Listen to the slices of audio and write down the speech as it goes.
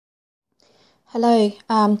Hello,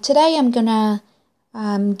 today I'm gonna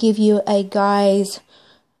give you a guide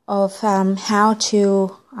of how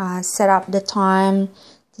to set up the time,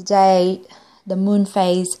 the date, the moon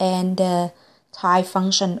phase, and the time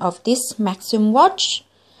function of this Maxum watch.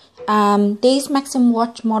 This Maxum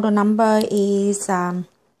watch model number is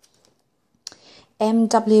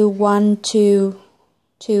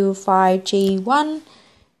MW1225G1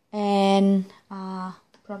 and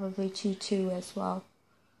probably G2 as well.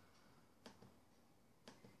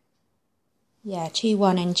 Yeah,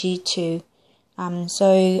 G1 and G2.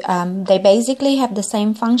 They basically have the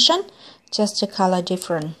same function, just the color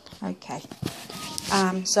different. Okay.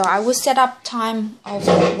 So I will set up time of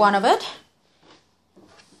one of it,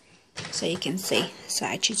 so you can see. So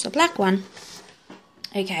I choose the black one.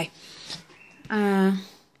 Okay.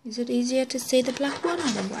 Is it easier to see the black one or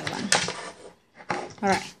the white one?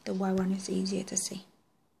 Alright, the white one is easier to see.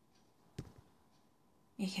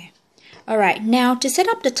 Okay. Alright, now to set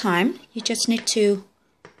up the time, you just need to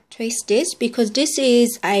twist this, because this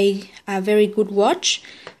is a very good watch.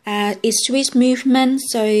 It's twist movement,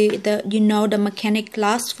 so the mechanic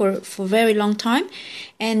lasts for very long time,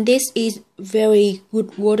 and this is very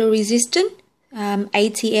good water resistant.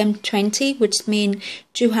 ATM 20, which means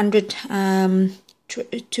 200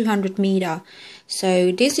 meter.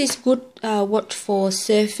 So this is good watch for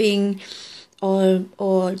surfing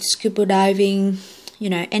or scuba diving. You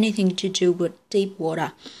know, anything to do with deep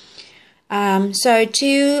water.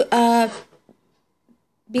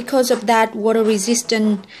 Because of that water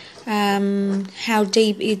resistant, how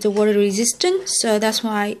deep is the water resistant? So that's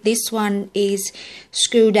why this one is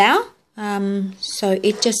screwed down. So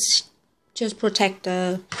it just protect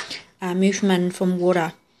the movement from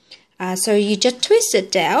water. So you just twist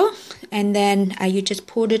it down, and then you just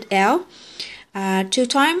pull it out 2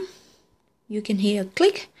 times. You can hear a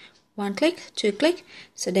click. 1 click, 2 click,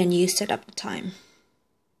 so then you set up the time.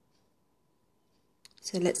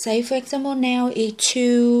 So let's say, for example, now it's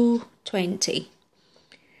 2:20.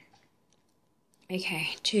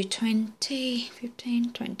 Okay, 2:20,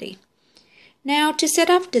 15, 20. Now to set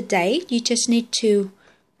up the date, you just need to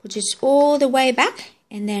put it all the way back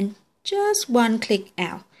and then just 1 click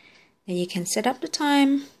out. Then you can set up the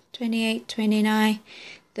time, 28, 29,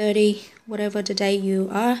 30, whatever the day you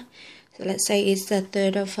are. So let's say it's the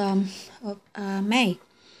 3rd of May.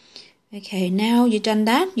 Okay, now you've done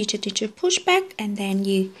that, you just need to push back and then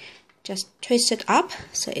you just twist it up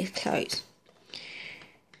so it closes.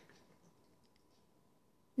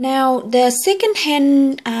 Now the second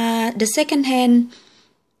hand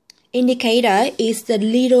indicator is the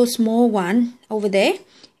little small one over there.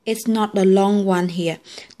 It's not the long one here.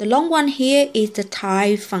 The long one here is the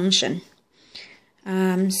time function.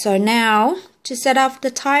 So now to set up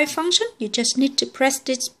the time function, you just need to press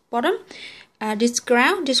this bottom, this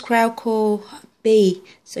ground called B.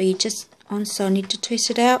 So you just also need to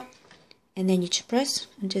twist it out, and then you just press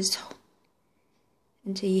and just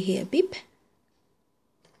until you hear a beep.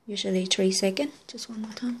 Usually 3 seconds. Just one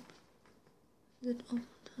more time. Is it on?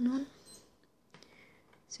 Turn on.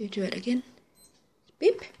 So you do it again.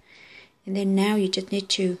 Beep, and then now you just need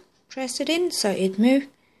to press it in so it moves.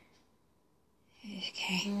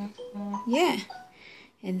 Okay, yeah,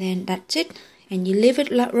 and then that's it, and you leave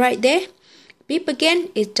it right there. Beep again,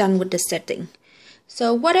 is done with the setting.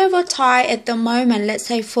 So whatever tide at the moment, let's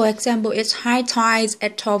say for example it's high tides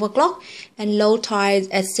at 12 o'clock and low tides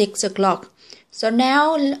at 6 o'clock. So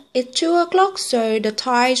now it's 2 o'clock, so the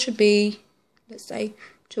tide should be, let's say,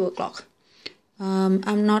 2 o'clock.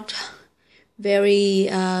 I'm not very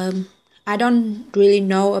I don't really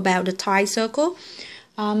know about the tide circle,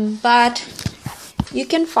 but you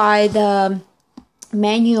can find the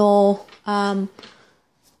manual, the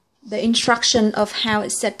instruction of how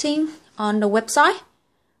it's setting on the website.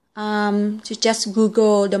 To just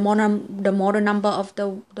Google the model number of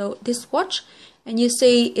this watch, and you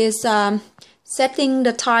see it's setting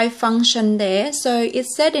the time function there. So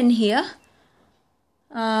it's set in here.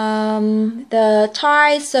 The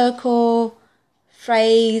time circle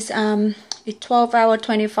phrase is 12 hours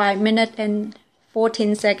 25 minutes and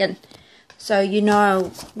 14 seconds. So you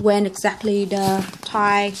know when exactly the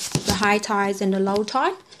high tides and the low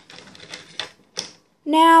tide.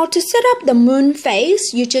 Now to set up the moon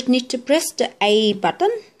phase, you just need to press the A button,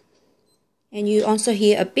 and you also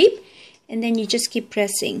hear a beep, and then you just keep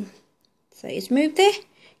pressing. So it's moved there.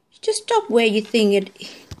 You just stop where you think it.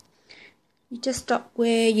 You just stop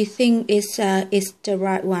where you think is the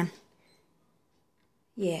right one.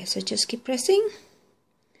 Yeah. So just keep pressing.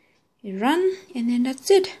 You run, and then that's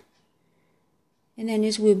it. And then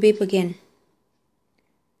it will beep again,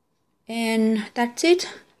 and that's it.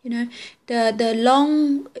 You know, the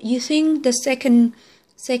long, you think the second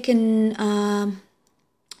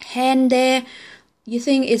hand there, you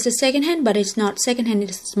think it's a second hand, but it's not. Second hand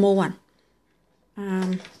is a small one.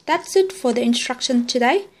 That's it for the instruction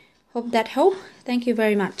today. Hope that helped. Thank you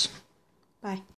very much. Bye.